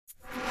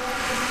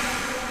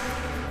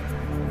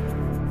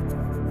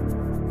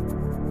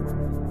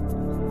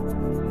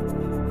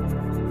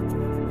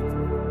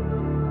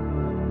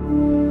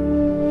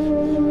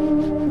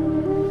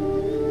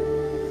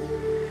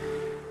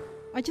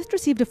I just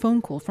received a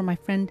phone call from my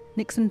friend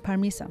Nixon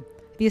Parmisa,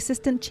 the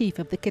assistant chief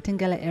of the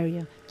Kitengela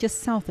area just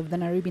south of the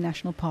Nairobi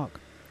National Park.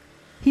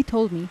 He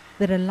told me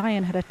that a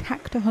lion had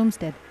attacked a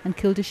homestead and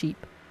killed a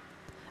sheep.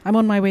 I'm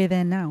on my way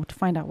there now to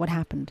find out what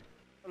happened.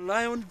 A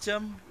lion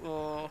jumped,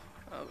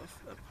 I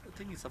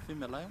think it's a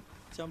female lion,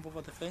 jumped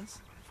over the fence,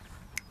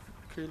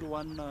 killed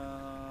one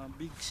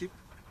big sheep,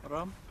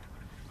 ram,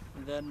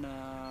 and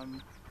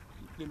then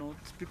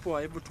people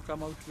were able to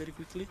come out very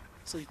quickly,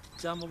 so it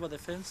jumped over the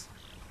fence,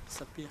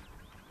 disappear.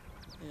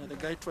 Yeah, the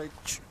guy tried,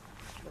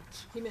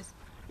 but He missed.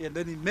 yeah,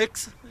 then he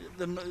makes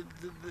the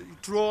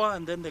thrower,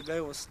 and then the guy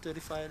was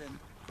terrified and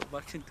go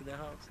back into the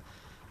house.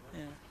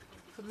 Yeah.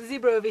 So the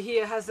zebra over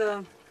here has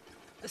a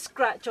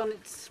scratch on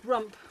its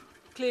rump.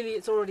 Clearly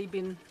it's already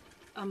been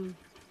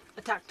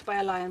attacked by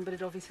a lion, but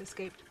it obviously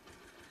escaped.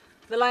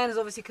 The lion has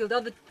obviously killed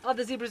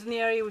other zebras in the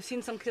area. We've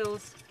seen some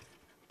kills,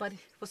 but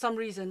for some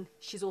reason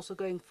she's also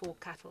going for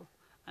cattle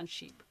and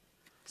sheep.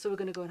 So we're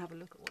going to go and have a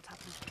look at what's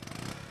happened.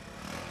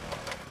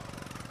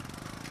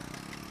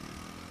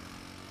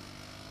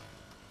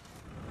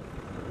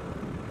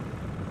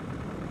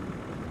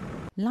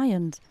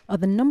 Lions are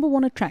the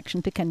 #1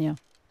 attraction to Kenya,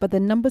 but their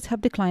numbers have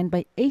declined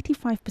by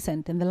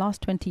 85% in the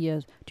last 20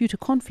 years due to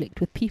conflict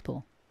with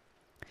people.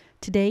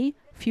 Today,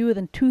 fewer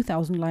than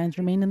 2,000 lions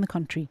remain in the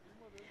country,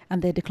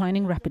 and they're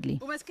declining rapidly.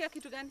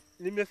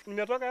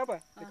 Nimetoka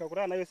hapa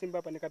nikakutana na hiyo simba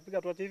hapa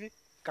nikapiga tu hivi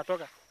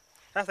katoka.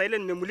 Sasa ile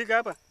nimemulika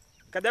hapa.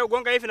 Kadai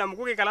ugonga hivi na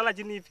mkuki kalala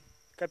chini hivi.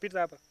 Kapita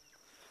hapa.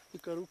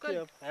 Ikarukia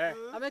hapa.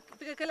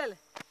 Amepiga kelele?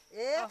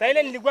 Sasa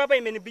ile nilikuwa hapa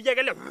imenipigia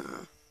kelele.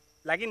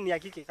 Lakini ni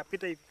hakika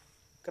kapita hivi.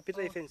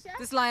 Kapita hivi fence.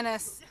 This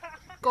lioness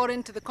got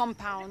into the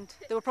compound.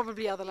 There were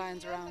probably other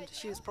lions around.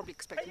 She was probably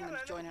expecting them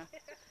to join her.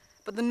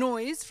 But the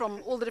noise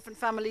from all the different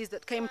families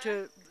that came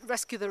to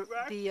rescue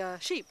the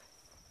sheep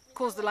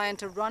caused the lion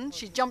to run.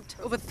 She jumped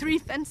over 3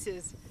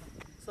 fences.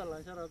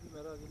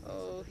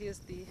 Oh, here's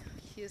the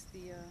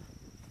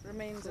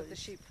remains of the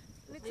sheep.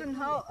 Nixon,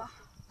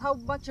 how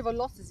much of a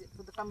loss is it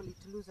for the family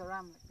to lose a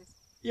ram like this?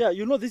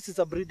 Yeah, this is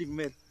a breeding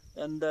male,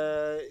 and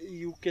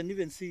you can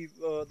even see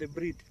the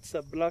breed. It's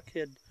a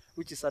blackhead,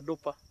 which is a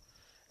dopa,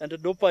 and the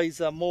dopa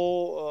is a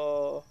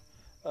more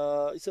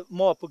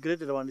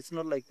upgraded one. It's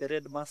not like the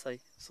red Maasai.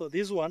 So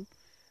this one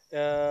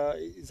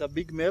is a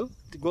big male.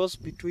 It goes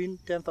between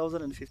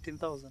 10,000 and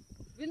 15,000.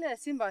 Vile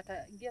simba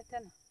ataingia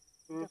tena,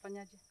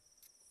 utafanyaje?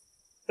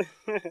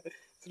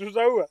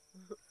 Tutaua.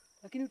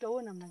 Lakini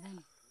utaua namna gani?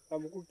 Na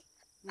mkuki.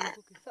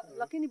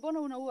 Lakini mbona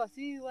unaua?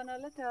 Si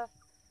wanaleta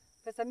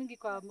pesa mingi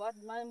kwa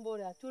mambo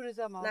ya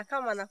tourism. Na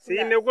kama nakula. Si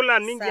imekula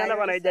mingi hata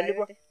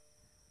wanaijaliwa.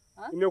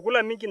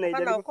 Imekula mingi na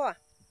ijaliwa.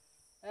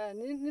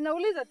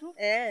 Ninauliza tu.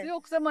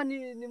 Sio kusema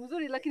ni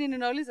mzuri, lakini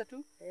ninauliza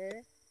tu.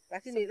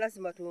 Lakini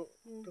lazima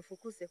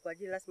tufukuse kwa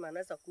ajili lazima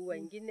anaweza kuua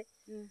ingine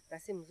na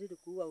si mzuri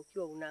kuua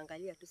ukiwa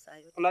unaangalia tu saa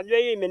yote. Unajua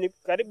hii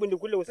karibu ni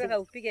kule usiku. Peka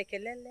upige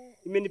kelele.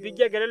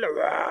 Imenipigia kelele.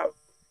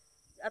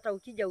 Hata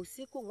ukija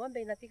usiku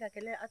ng'ombe inapiga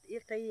kelele,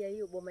 hata hii ya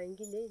hiyo boma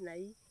nyingine hii na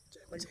hii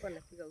walikuwa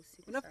napiga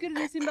usiku. Unafikiri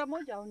ni simba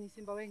moja au ni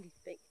simba wengi?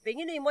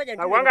 Pengine hii moja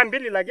ndio. Awanga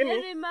mbili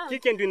lakini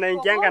kike ndio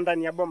inaingianga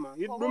ndani ya boma.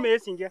 Dume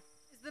yesingia.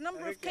 Is the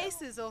number of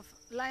cases of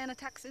lion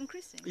attacks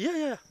increasing?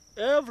 Yeah,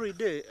 every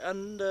day,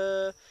 and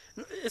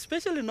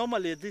especially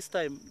normally at this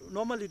time,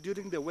 normally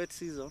during the wet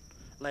season,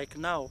 like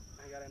now,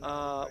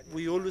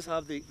 we always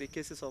have the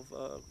cases of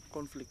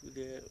conflict with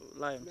the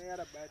lions.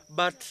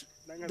 But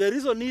the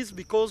reason is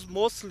because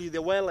mostly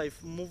the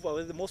wildlife move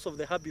away, most of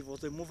the herbivores,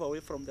 they move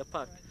away from the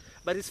park.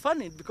 But it's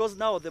funny because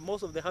now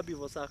most of the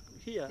herbivores are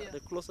here,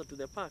 they're closer to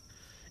the park,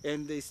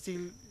 and they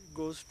still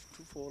goes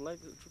for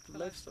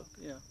livestock.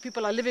 Yeah.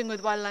 People are living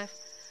with wildlife,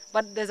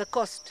 but there's a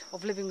cost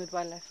of living with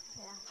wildlife.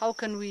 Yeah. How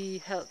can we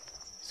help?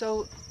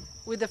 So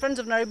with the Friends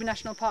of Nairobi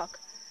National Park,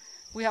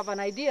 we have an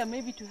idea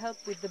maybe to help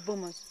with the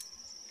boomers.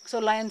 So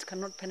lions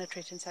cannot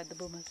penetrate inside the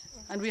boomers.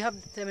 And we have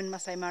them in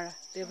Masai Mara.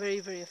 They're very,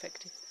 very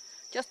effective.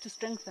 Just to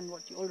strengthen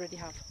what you already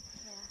have.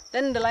 Yeah.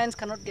 Then the lions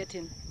cannot get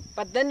in.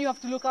 But then you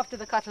have to look after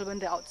the cattle when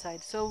they're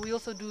outside. So we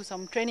also do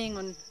some training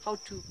on how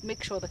to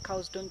make sure the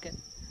cows don't get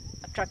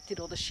attracted,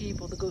 or the sheep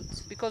or the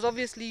goats, because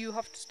obviously you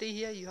have to stay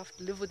here, you have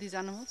to live with these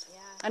animals. Yeah.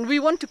 And we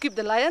want to keep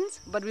the lions,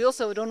 but we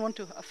also don't want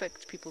to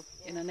affect people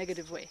in a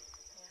negative way.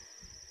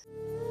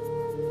 Yeah.